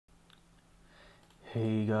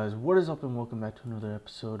Hey guys, what is up and welcome back to another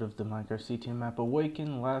episode of the Minecraft CTM map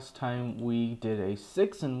Awaken. Last time we did a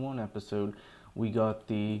 6-in-1 episode. We got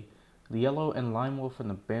the yellow and lime wool from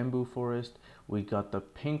the bamboo forest. We got the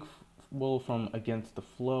pink wool from Against the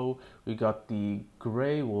Flow. We got the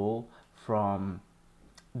gray wool from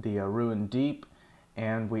the Ruined Deep.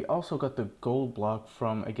 And we also got the gold block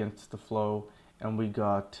from Against the Flow. And we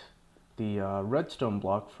got the redstone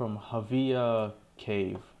block from Havia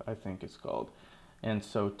Cave, I think it's called. And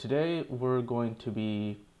so today we're going to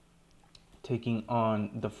be taking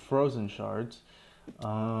on the frozen shards.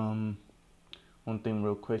 One thing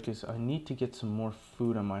real quick is I need to get some more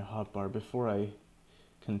food on my hotbar before I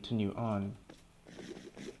continue on.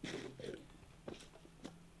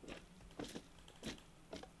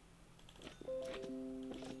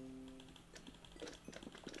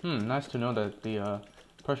 Nice to know that the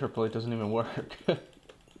pressure plate doesn't even work.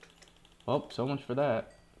 Well, so much for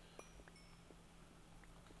that.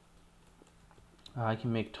 I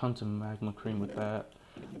can make tons of magma cream with that.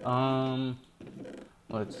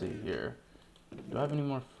 Let's see here. Do I have any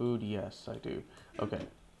more food? Yes, I do. Okay.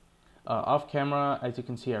 Off camera, as you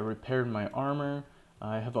can see, I repaired my armor.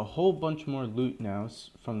 I have a whole bunch more loot now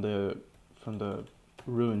from the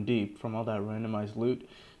Ruined Deep, from all that randomized loot.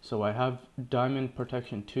 So I have Diamond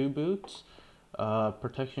Protection 2 boots,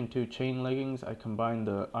 Protection 2 chain leggings. I combined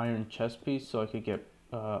the iron chest piece so I could get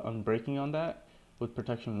unbreaking on that with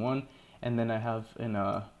Protection 1. And then I have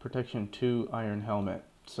a Protection 2 iron helmet.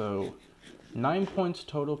 So 9 points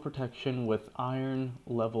total protection with iron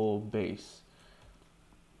level base.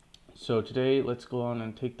 So today let's go on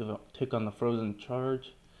and take on the frozen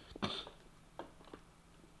charge.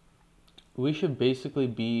 We should basically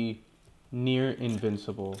be near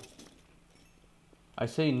invincible. I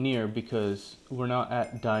say near because we're not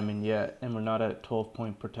at diamond yet and we're not at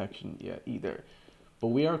 12-point protection yet either. But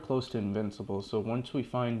we are close to invincible, so once we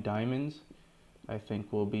find diamonds, I think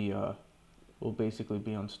we'll basically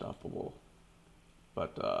be unstoppable.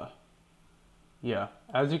 But yeah,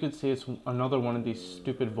 as you can see, it's another one of these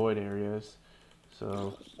stupid void areas,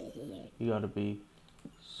 so you gotta be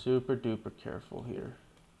super duper careful here.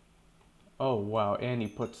 Oh wow, and he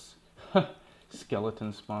puts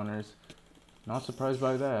skeleton spawners. Not surprised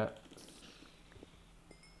by that.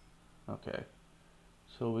 Okay,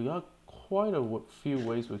 so we got quite a few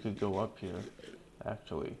ways we could go up here,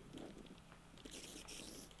 actually.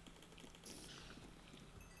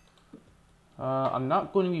 I'm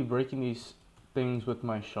not going to be breaking these things with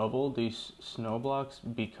my shovel, these snow blocks,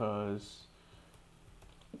 because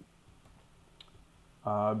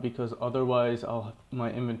otherwise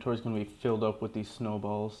my inventory is going to be filled up with these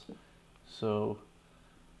snowballs. So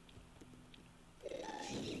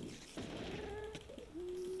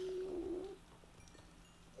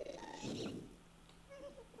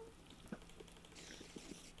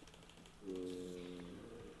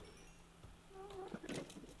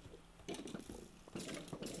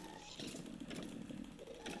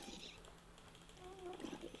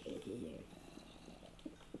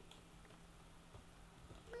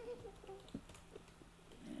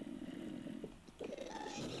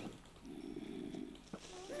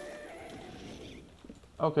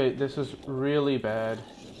okay, this is really bad.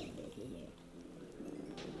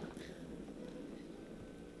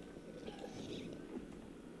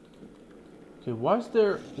 Okay, why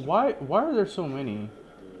are there so many?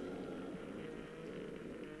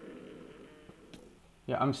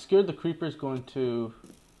 Yeah, I'm scared the creeper's going to...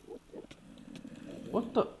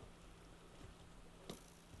 What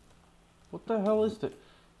the hell is that?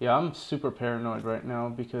 Yeah, I'm super paranoid right now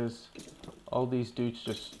because all these dudes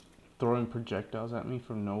just throwing projectiles at me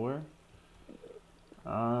from nowhere.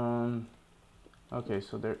 Okay,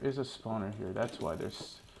 so there is a spawner here. That's why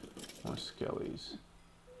there's more skellies.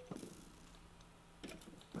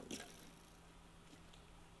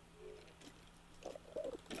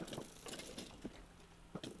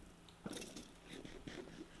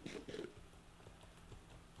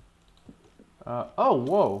 Oh,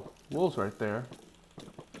 whoa. Wolves right there.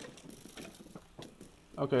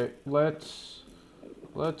 Okay, let's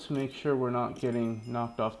make sure we're not getting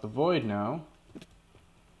knocked off the void now.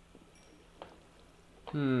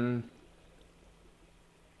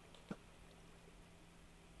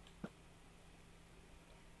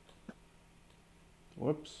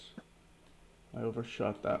 Whoops. I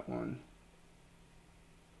overshot that one.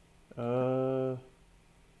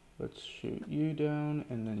 Let's shoot you down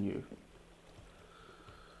and then you.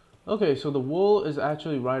 Okay, so the wool is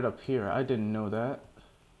actually right up here. I didn't know that.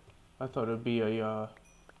 I thought it'd be a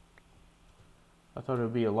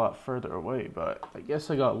lot further away, but I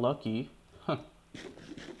guess I got lucky. Huh.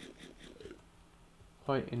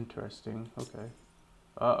 Quite interesting. Okay.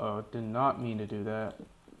 Uh-oh, did not mean to do that.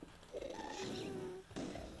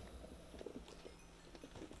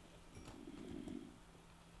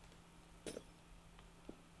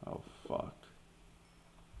 Oh, fuck.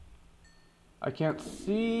 I can't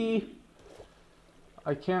see.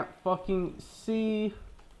 I can't fucking see.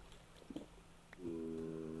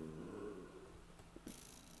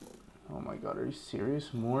 Oh my god, are you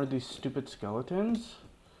serious? More of these stupid skeletons?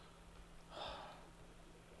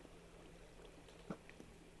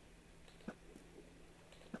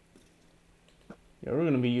 Yeah, we're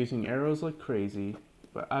gonna be using arrows like crazy,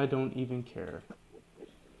 but I don't even care.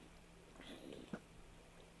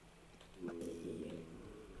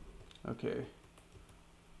 Okay.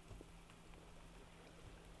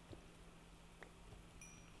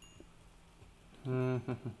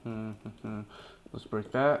 Let's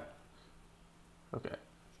break that. Okay.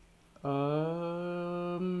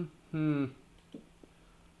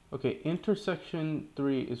 Okay, intersection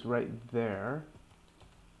 3 is right there.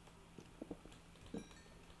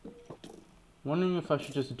 Wondering if I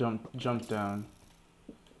should just jump down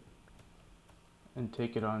and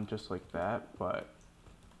take it on just like that, but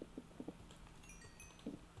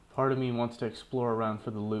part of me wants to explore around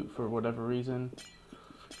for the loot for whatever reason.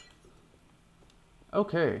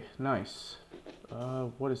 Okay, nice.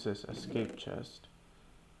 What is this? Escape chest.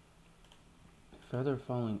 Feather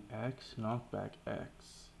falling X, knockback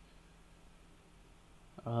X.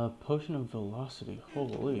 Potion of velocity,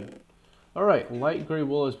 holy. Alright, light gray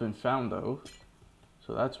wool has been found though.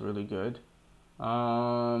 So that's really good. Okay,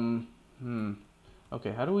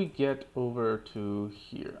 how do we get over to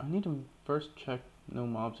here? I need to first check no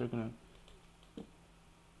mobs are gonna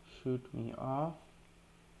shoot me off.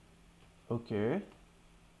 Okay.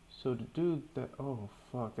 So to do that, oh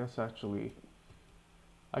fuck, that's actually,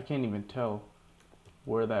 I can't even tell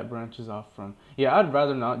where that branches off from. Yeah, I'd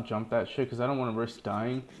rather not jump that shit because I don't want to risk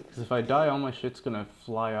dying. Because if I die, all my shit's gonna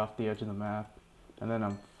fly off the edge of the map, and then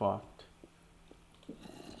I'm fucked.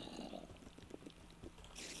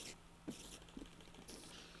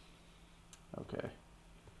 Okay.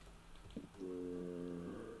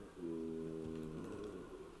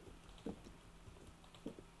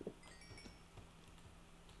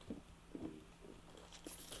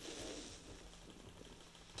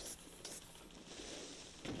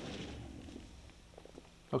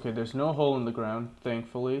 Okay, there's no hole in the ground,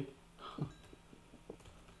 thankfully.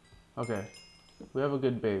 Okay, we have a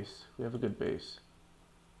good base. We have a good base.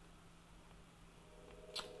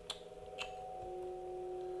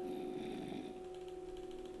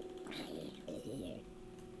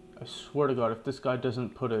 I swear to God, if this guy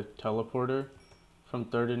doesn't put a teleporter from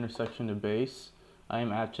third intersection to base, I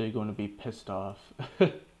am actually going to be pissed off.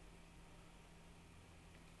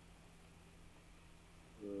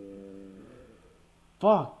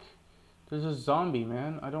 Fuck! There's a zombie,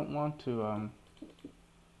 man. I don't want to,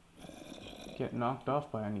 get knocked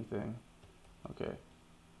off by anything. Okay.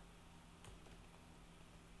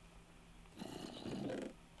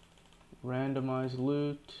 Randomize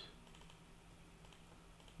loot.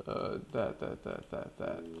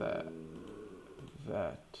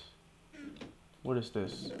 That. What is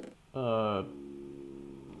this?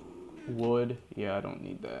 Wood. Yeah, I don't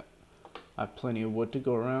need that. I have plenty of wood to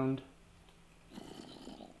go around.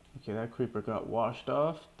 Okay, that creeper got washed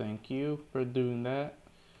off. Thank you for doing that.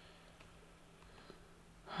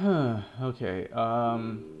 Okay,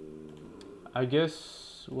 I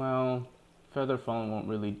guess, well, feather falling won't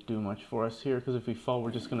really do much for us here, because if we fall,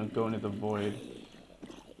 we're just gonna go into the void.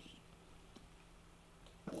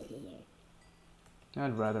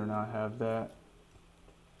 I'd rather not have that.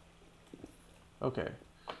 Okay,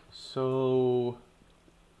 so...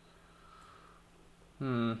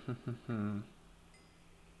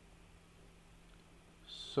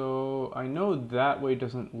 So, I know that way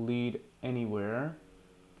doesn't lead anywhere.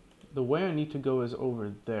 The way I need to go is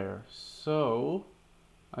over there. So,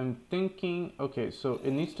 I'm thinking... Okay, so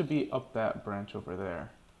it needs to be up that branch over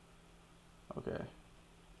there. Okay.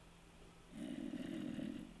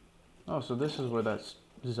 Oh, so this is where that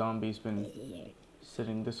zombie's been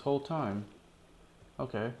sitting this whole time.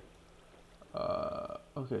 Okay.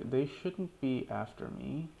 Okay, they shouldn't be after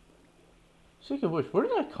me. Speaking of which, where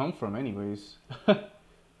did I come from anyways?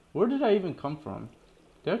 Where did I even come from?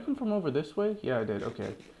 Did I come from over this way? Yeah, I did.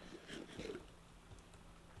 Okay.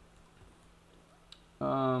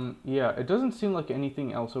 Yeah, it doesn't seem like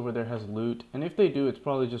anything else over there has loot. And if they do, it's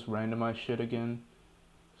probably just randomized shit again.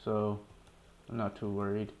 So, I'm not too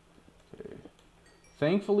worried. Okay.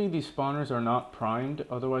 Thankfully, these spawners are not primed.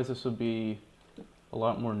 Otherwise, this would be a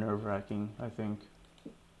lot more nerve-wracking, I think.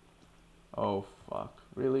 Oh, fuck.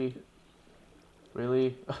 Really?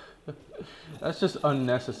 Really? That's just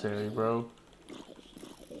unnecessary, bro.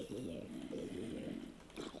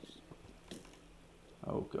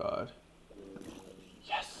 Oh god.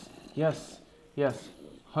 Yes! Yes! Yes!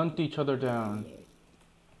 Hunt each other down.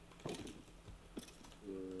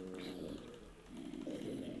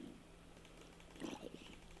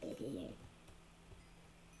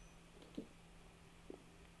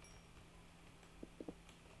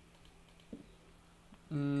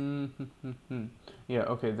 Yeah,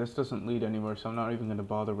 okay, this doesn't lead anywhere, so I'm not even gonna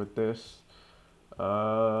bother with this.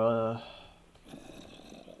 Uh-oh.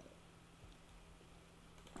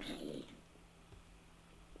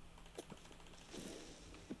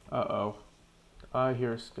 I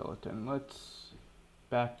hear a skeleton. Let's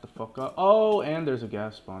back the fuck up. Oh, and there's a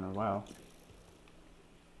gas spawner. Wow.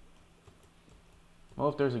 Well,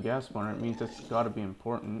 if there's a gas spawner, it means it's gotta be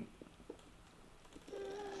important.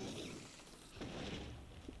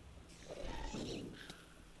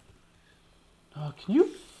 Can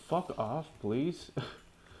you fuck off, please?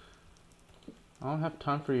 I don't have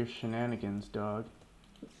time for your shenanigans, dog.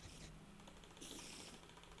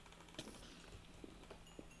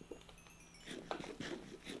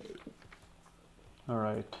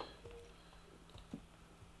 Alright.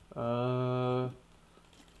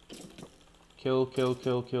 Kill, kill,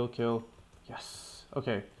 kill, kill, kill. Yes.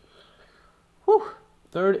 Okay. Whew.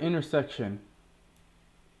 Third intersection.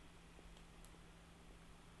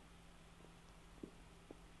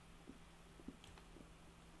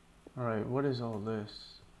 Alright, what is all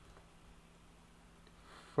this?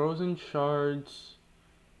 Frozen shards.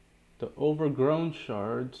 The overgrown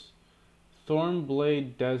shards.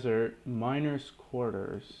 Thornblade Desert. Miner's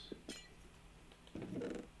Quarters.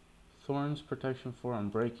 Thorns protection for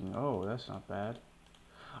unbreaking. Oh, that's not bad.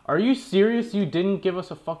 Are you serious? You didn't give us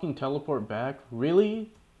a fucking teleport back? Really?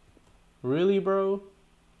 Really, bro?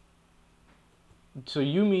 So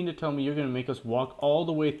you mean to tell me you're gonna make us walk all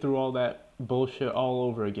the way through all that bullshit all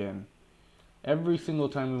over again? Every single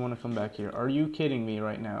time we want to come back here. Are you kidding me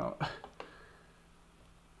right now?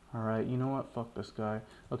 Alright, you know what? Fuck this guy.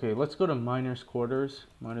 Okay, let's go to Miner's Quarters.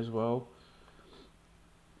 Might as well.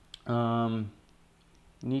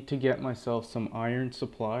 Need to get myself some iron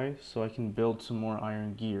supply so I can build some more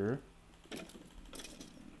iron gear.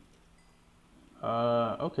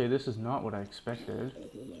 Okay, this is not what I expected.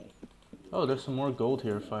 Oh, there's some more gold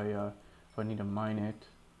here if I need to mine it.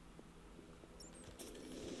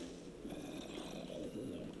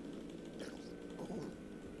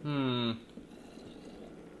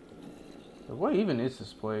 What even is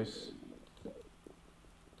this place?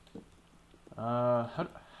 How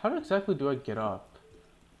exactly do I get up?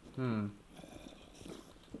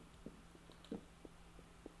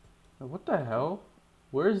 What the hell?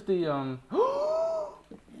 Where's the,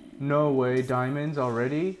 No way, diamonds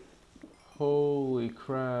already? Holy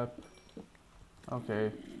crap.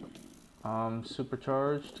 Okay.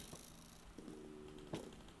 Supercharged.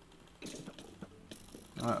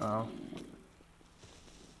 Uh-oh.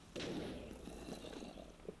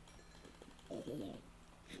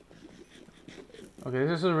 Okay,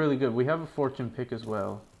 this is really good. We have a fortune pick as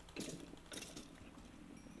well.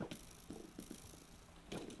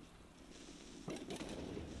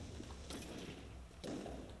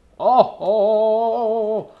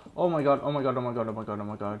 Oh my god, oh my god, oh my god, oh my god, oh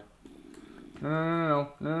my god.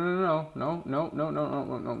 No.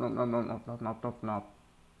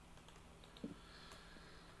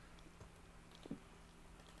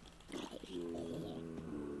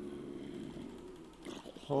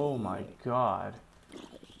 Oh my god.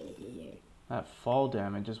 That fall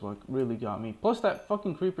damage is what really got me. Plus that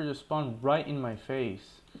fucking creeper just spawned right in my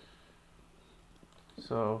face.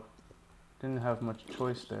 So, didn't have much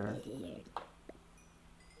choice there.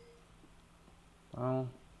 Well.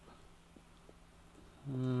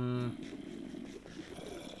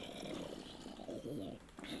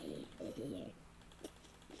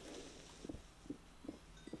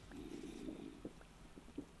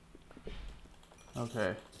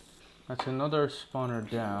 Okay. That's another spawner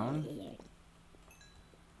down.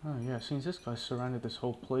 Oh yeah, since this guy surrounded this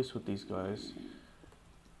whole place with these guys.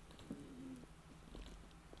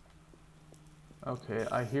 Okay,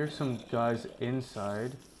 I hear some guys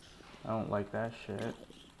inside. I don't like that shit.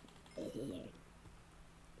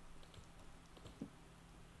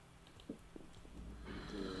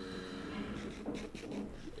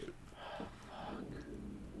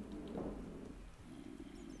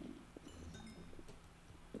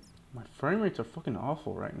 My frame rates are fucking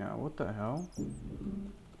awful right now. What the hell?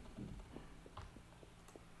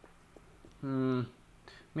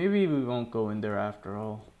 Maybe we won't go in there after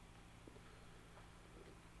all.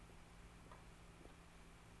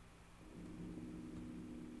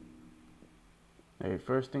 Hey,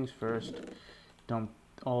 first things first, dump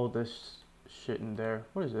all this shit in there.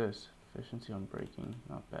 What is this? Efficiency on braking,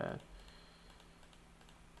 not bad.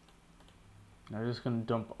 I'm just gonna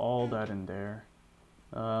dump all that in there.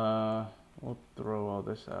 We'll throw all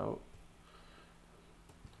this out.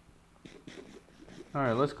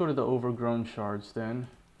 Alright, let's go to the overgrown shards then.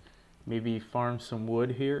 Maybe farm some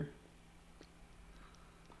wood here.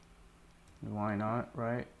 Why not,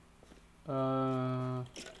 right?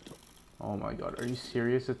 Oh my god, are you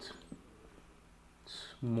serious? It's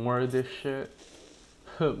more of this shit.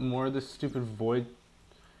 More of this stupid void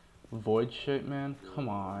shit, man. Come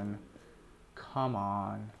on. Come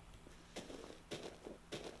on.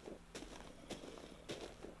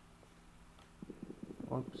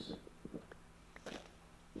 Whoops.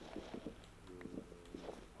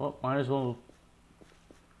 Well, might as well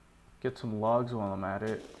get some logs while I'm at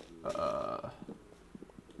it.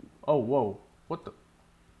 Oh, whoa. What the?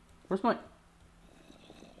 Where's my...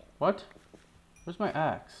 What? Where's my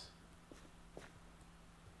axe?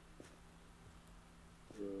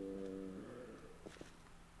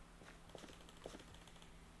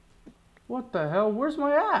 What the hell? Where's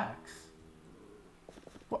my axe?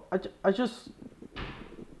 What? I just...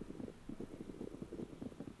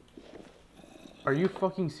 Are you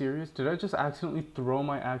fucking serious? Did I just accidentally throw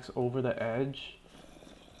my axe over the edge?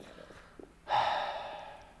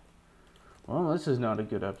 Well, this is not a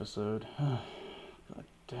good episode. God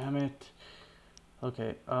damn it.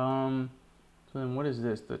 Okay, so then what is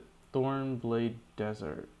this? The Thornblade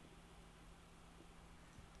Desert.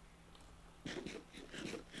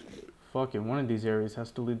 Fucking one of these areas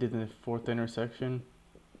has to lead to the 4th intersection.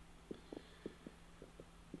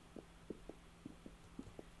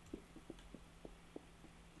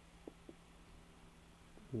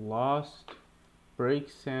 Lost. Break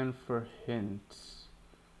sand for hints.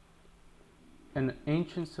 An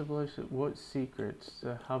ancient civilization. What secrets?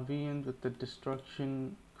 The Havian with the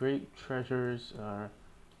destruction. Great treasures are.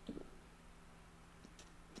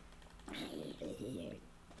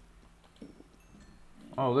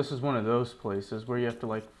 Oh, this is one of those places where you have to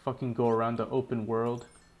like fucking go around the open world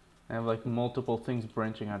and have like multiple things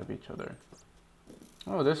branching out of each other.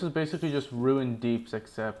 Oh, this is basically just Ruined Deeps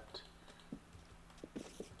except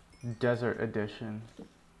Desert Edition.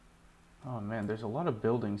 Oh man, there's a lot of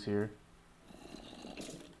buildings here.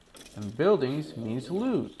 And buildings means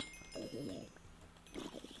loot.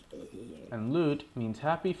 And loot means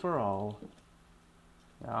happy for all.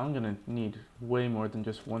 Yeah, I'm gonna need way more than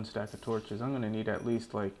just 1 stack of torches. I'm gonna need at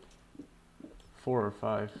least like 4 or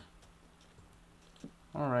 5.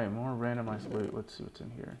 Alright, more randomized loot. Let's see what's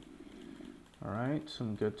in here. Alright,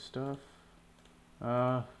 some good stuff.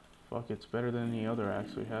 Fuck, it's better than any other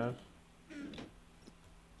axe we have.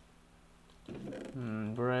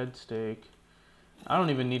 Bread, steak. I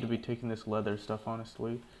don't even need to be taking this leather stuff,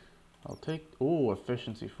 honestly. I'll take... Oh,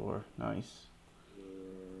 efficiency 4. Nice.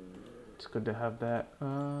 It's good to have that.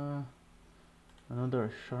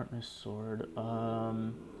 Another sharpness sword.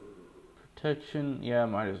 Protection. Yeah,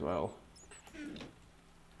 might as well.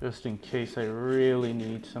 Just in case I really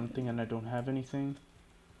need something and I don't have anything.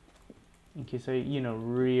 In case I, you know,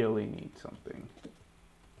 really need something.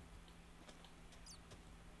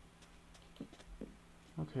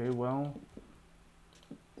 Okay, well...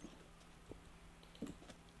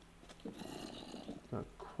 Got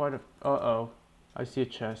quite a... Uh-oh. I see a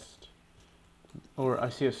chest. Or I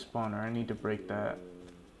see a spawner. I need to break that.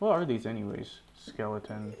 What are these anyways?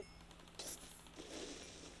 Skeleton.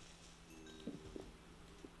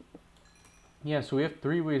 Yeah, so we have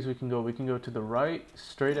 3 ways we can go. We can go to the right,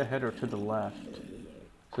 straight ahead, or to the left.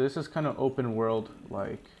 So this is kind of open world,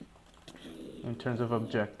 like, in terms of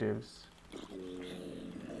objectives.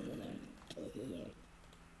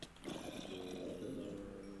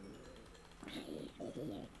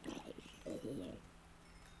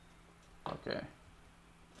 Okay.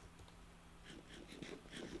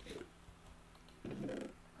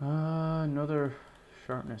 Another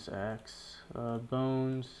sharpness axe.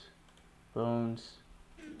 Bones.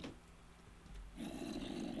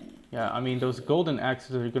 Yeah, I mean, those golden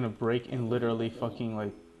axes are gonna break in literally fucking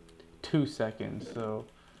like 2 seconds, so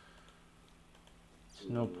there's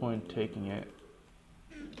no point taking it.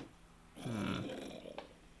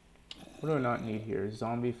 What do I not need here?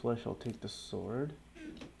 Zombie flesh, I'll take the sword.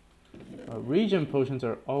 Regen potions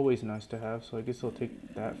are always nice to have, so I guess I'll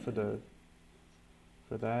take that for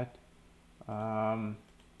that.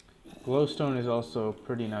 Glowstone is also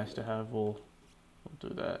pretty nice to have. We'll do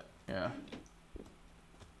that. Yeah.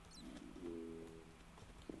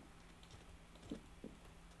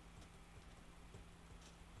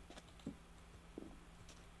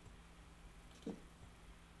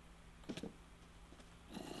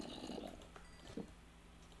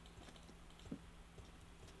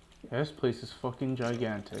 Yeah, this place is fucking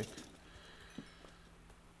gigantic.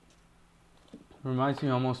 Reminds me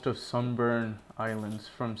almost of Sunburn Islands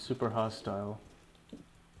from Super Hostile.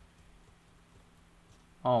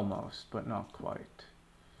 Almost, but not quite.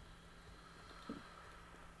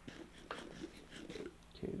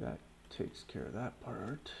 Okay, that takes care of that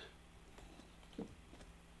part.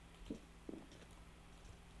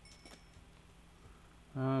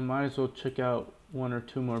 Might as well check out one or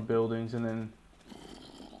two more buildings and then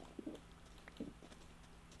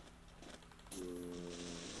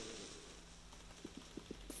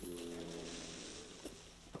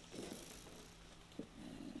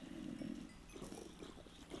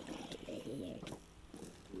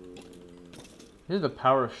this is the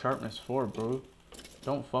power of sharpness 4, bro.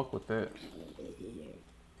 Don't fuck with it.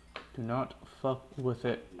 Do not fuck with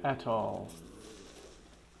it at all.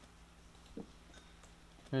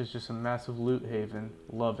 There's just a massive loot haven.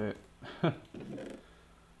 Love it. There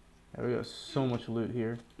we go. So much loot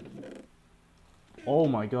here. Oh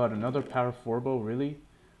my god, another power 4 bow, really?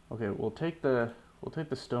 Okay, we'll take the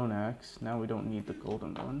stone axe. Now we don't need the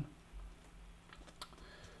golden one.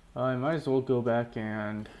 I might as well go back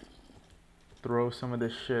and throw some of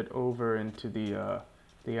this shit over into the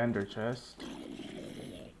ender chest.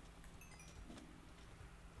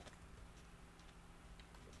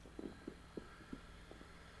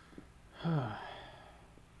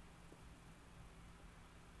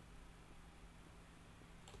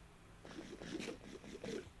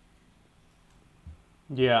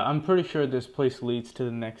 Yeah, I'm pretty sure this place leads to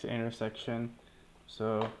the next intersection,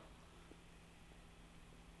 so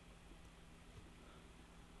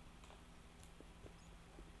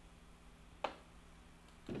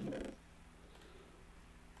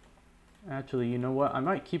actually, you know what? I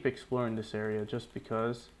might keep exploring this area just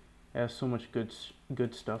because it has so much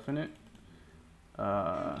good stuff in it.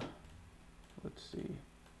 Let's see.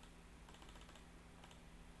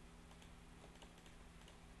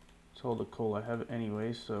 It's all the coal I have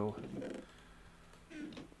anyway, so.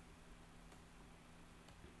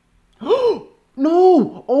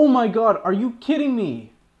 No! Oh my god, are you kidding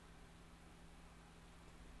me?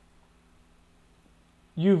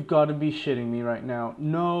 You've got to be shitting me right now.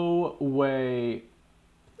 No way.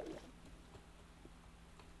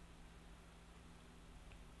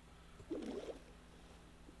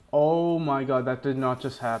 Oh my god, that did not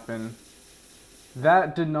just happen.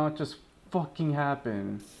 That did not just fucking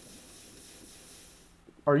happen.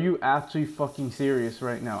 Are you actually fucking serious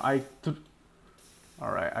right now?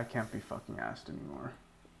 Alright, I can't be fucking asked anymore.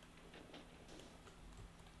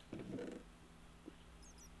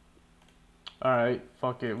 Alright,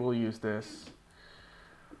 fuck it, we'll use this.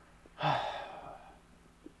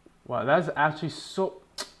 Wow, that's actually so...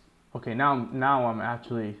 Okay, now I'm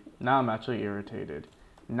actually irritated.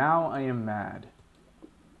 Now I am mad.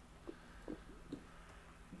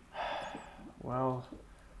 Well...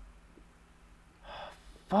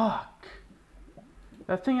 Fuck.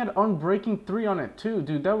 That thing had Unbreaking 3 on it too,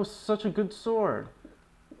 dude. That was such a good sword.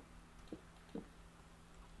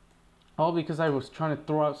 All because I was trying to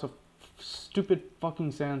throw out some stupid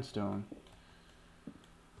fucking sandstone.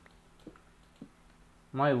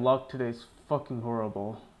 My luck today's fucking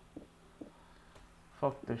horrible.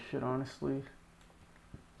 Fuck this shit, honestly.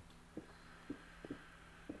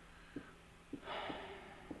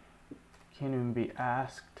 Can't even be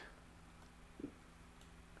asked.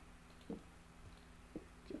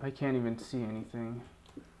 I can't even see anything.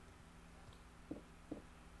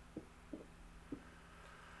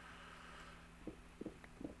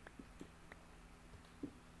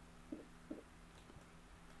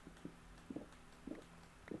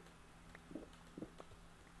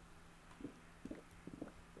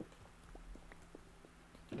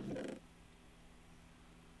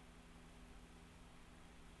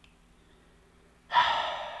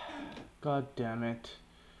 God damn it.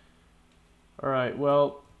 Alright,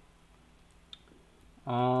 well...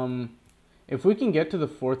 if we can get to the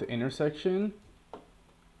 4th intersection,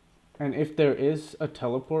 and if there is a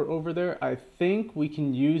teleport over there, I think we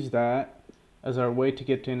can use that as our way to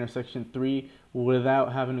get to intersection 3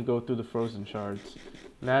 without having to go through the frozen shards.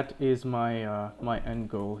 That is my my end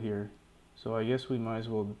goal here. So I guess we might as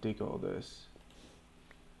well dig all this.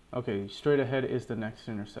 Okay, straight ahead is the next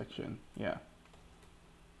intersection. Yeah.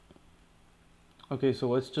 Okay, so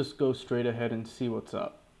let's just go straight ahead and see what's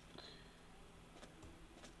up.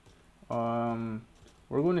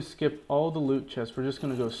 We're going to skip all the loot chests. We're just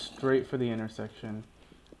going to go straight for the intersection.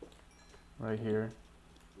 Right here.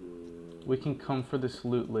 We can come for this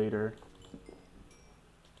loot later.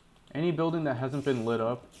 Any building that hasn't been lit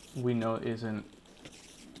up, we know isn't.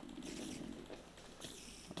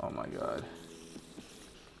 Oh my god.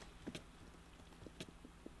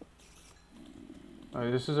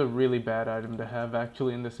 Alright, this is a really bad item to have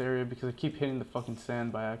actually in this area because I keep hitting the fucking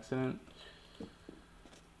sand by accident.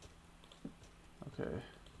 Okay.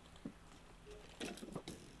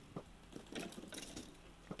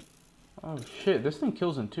 Oh shit, this thing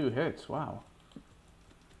kills in 2 hits, wow.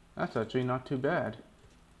 That's actually not too bad.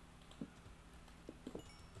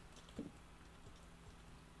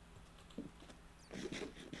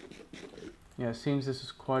 Yeah, it seems this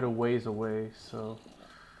is quite a ways away, so...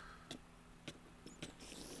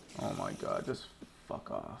 Oh my god, just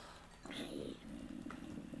fuck off.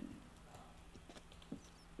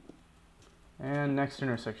 And next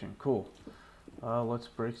intersection, cool. Let's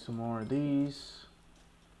break some more of these.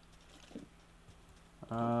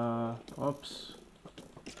 Oops.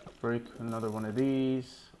 Break another one of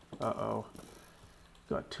these. Uh-oh.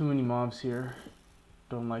 Got too many mobs here.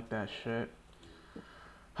 Don't like that shit.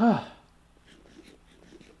 Oh,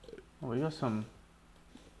 we got some...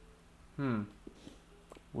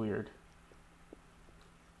 Weird.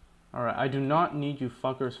 Alright, I do not need you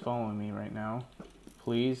fuckers following me right now.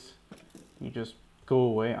 Please. You just go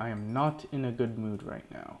away. I am not in a good mood right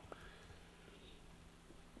now.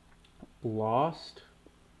 Lost?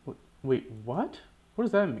 Wait, what? What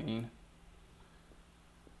does that mean?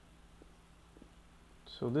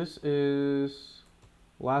 So this is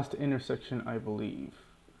last intersection, I believe.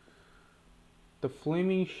 The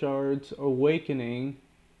flaming shards awakening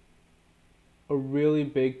a really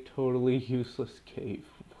big, totally useless cave.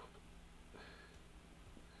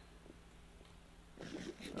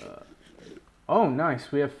 Oh,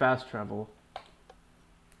 nice. We have fast travel.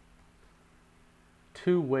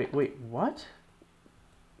 Wait, what?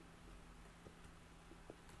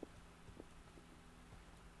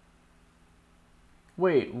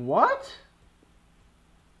 Wait, what?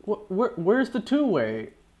 Where's the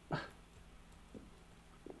two-way?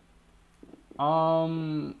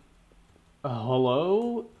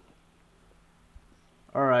 Hello?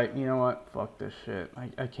 Alright, you know what? Fuck this shit.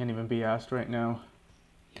 I can't even be asked right now.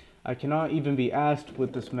 I cannot even be asked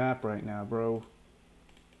with this map right now, bro.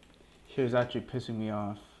 Shit is actually pissing me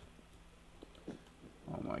off.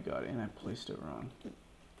 Oh my god, and I placed it wrong.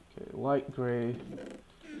 Okay, light gray.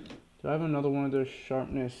 Do I have another one of those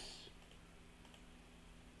sharpness?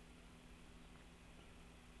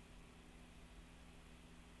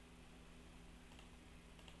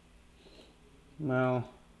 Well,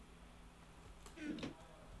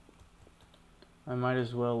 I might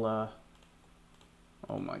as well,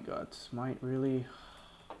 oh my god, smite, really?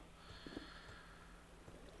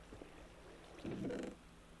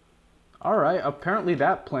 Alright, apparently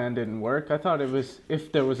that plan didn't work. I thought it was,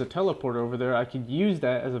 if there was a teleporter over there, I could use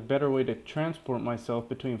that as a better way to transport myself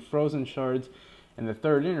between frozen shards and the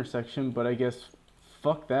third intersection, but I guess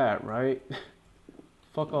fuck that, right?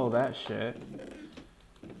 Fuck all that shit.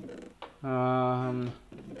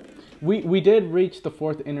 We did reach the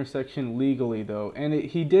fourth intersection legally though, and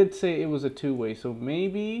he did say it was a two-way, so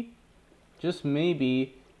maybe, just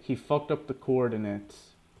maybe, he fucked up the coordinates.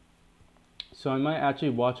 So I might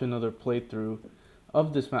actually watch another playthrough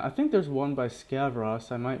of this map. I think there's one by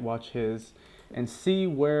Scavros. I might watch his and see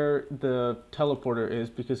where the teleporter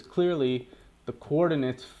is, because clearly the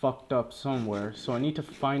coordinates fucked up somewhere. So I need to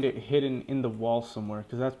find it hidden in the wall somewhere,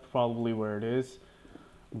 because that's probably where it is.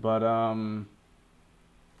 But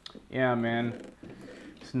yeah, man,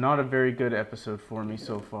 it's not a very good episode for me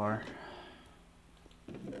so far.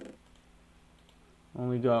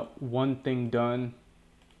 Only got one thing done.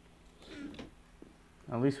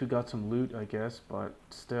 At least we got some loot, I guess, but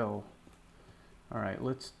still. Alright,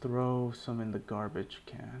 let's throw some in the garbage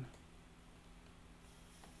can.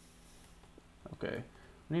 Okay,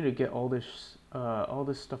 I need to get all this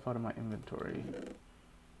stuff out of my inventory.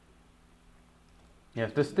 Yeah,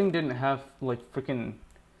 if this thing didn't have like freaking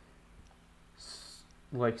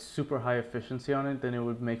like super high efficiency on it, then it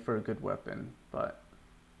would make for a good weapon, but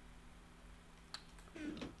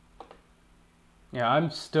yeah,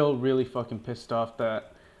 I'm still really fucking pissed off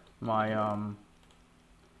that my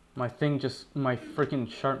my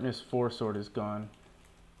freaking sharpness 4 sword is gone.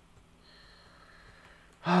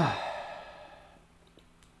 Well,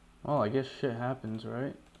 I guess shit happens,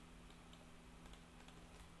 right?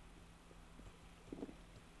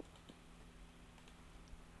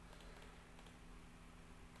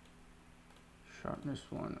 Sharpness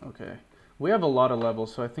 1, okay. We have a lot of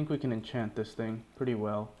levels, so I think we can enchant this thing pretty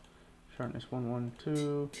well. Sharpness 1, 1,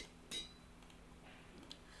 2.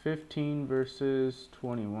 15 versus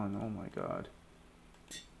 21, oh my god.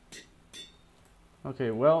 Okay,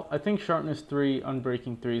 well, I think Sharpness 3,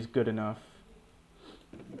 Unbreaking 3 is good enough.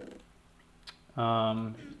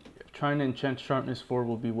 Trying to enchant Sharpness 4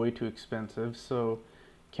 will be way too expensive, so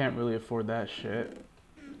Can't really afford that shit.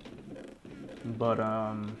 But,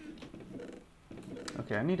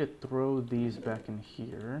 okay, I need to throw these back in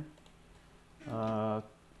here.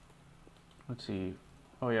 Let's see.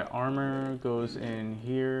 Oh yeah, armor goes in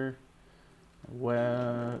here.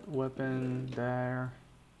 Weapon there.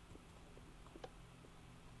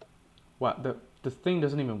 Wow, the thing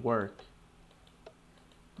doesn't even work.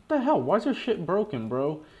 What the hell? Why is your shit broken,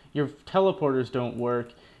 bro? Your teleporters don't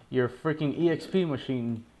work. Your freaking EXP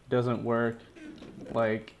machine doesn't work.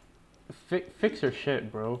 Like, fix your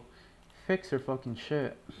shit, bro. Fix your fucking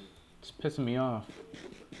shit. It's pissing me off.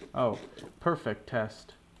 Oh, perfect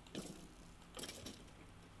test.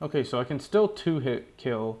 Okay, so I can still 2-hit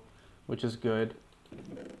kill, which is good.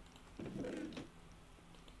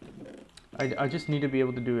 I just need to be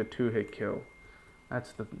able to do a 2-hit kill.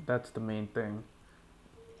 That's the main thing.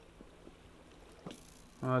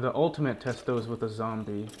 The ultimate test though is with a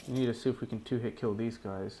zombie. We need to see if we can 2-hit kill these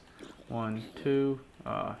guys. 1, 2.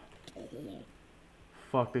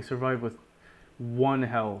 Fuck, they survive with 1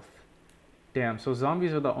 health. Damn, so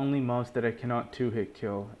zombies are the only mobs that I cannot 2-hit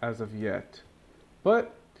kill as of yet.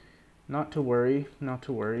 But not to worry, not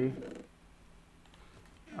to worry.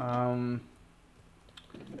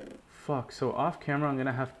 Fuck, so off camera I'm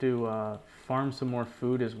gonna have to farm some more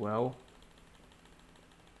food as well.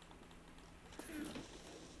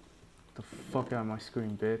 Get the fuck out of my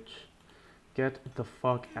screen, bitch. Get the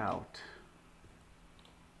fuck out.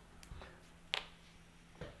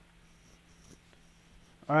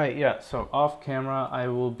 Alright, yeah, so off camera I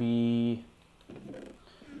will be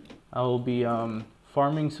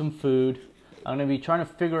farming some food. I'm gonna be trying to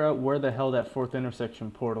figure out where the hell that 4th intersection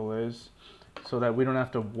portal is, so that we don't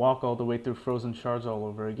have to walk all the way through frozen shards all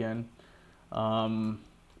over again.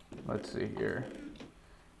 Let's see here.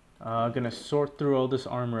 Gonna sort through all this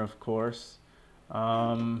armor, of course.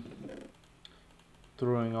 Throwing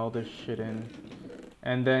all this shit in.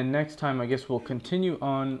 And then next time, I guess we'll continue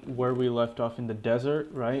on where we left off in the desert,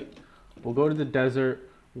 right? We'll go to the desert.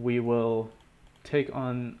 We will take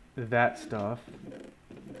on that stuff.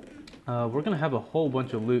 We're gonna have a whole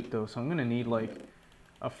bunch of loot though, so I'm gonna need like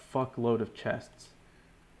a fuckload of chests.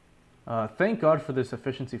 Thank God for this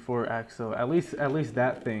efficiency 4 axe though. At least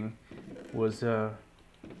that thing was, I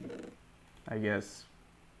guess,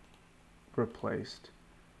 replaced.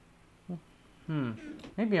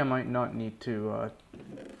 Maybe I might not need to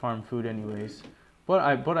farm food anyways, but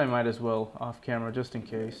I might as well off camera just in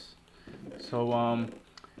case. So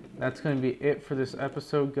that's gonna be it for this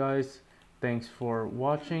episode, guys. Thanks for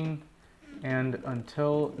watching, and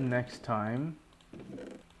until next time.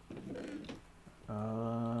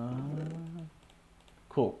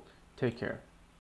 Cool. Take care.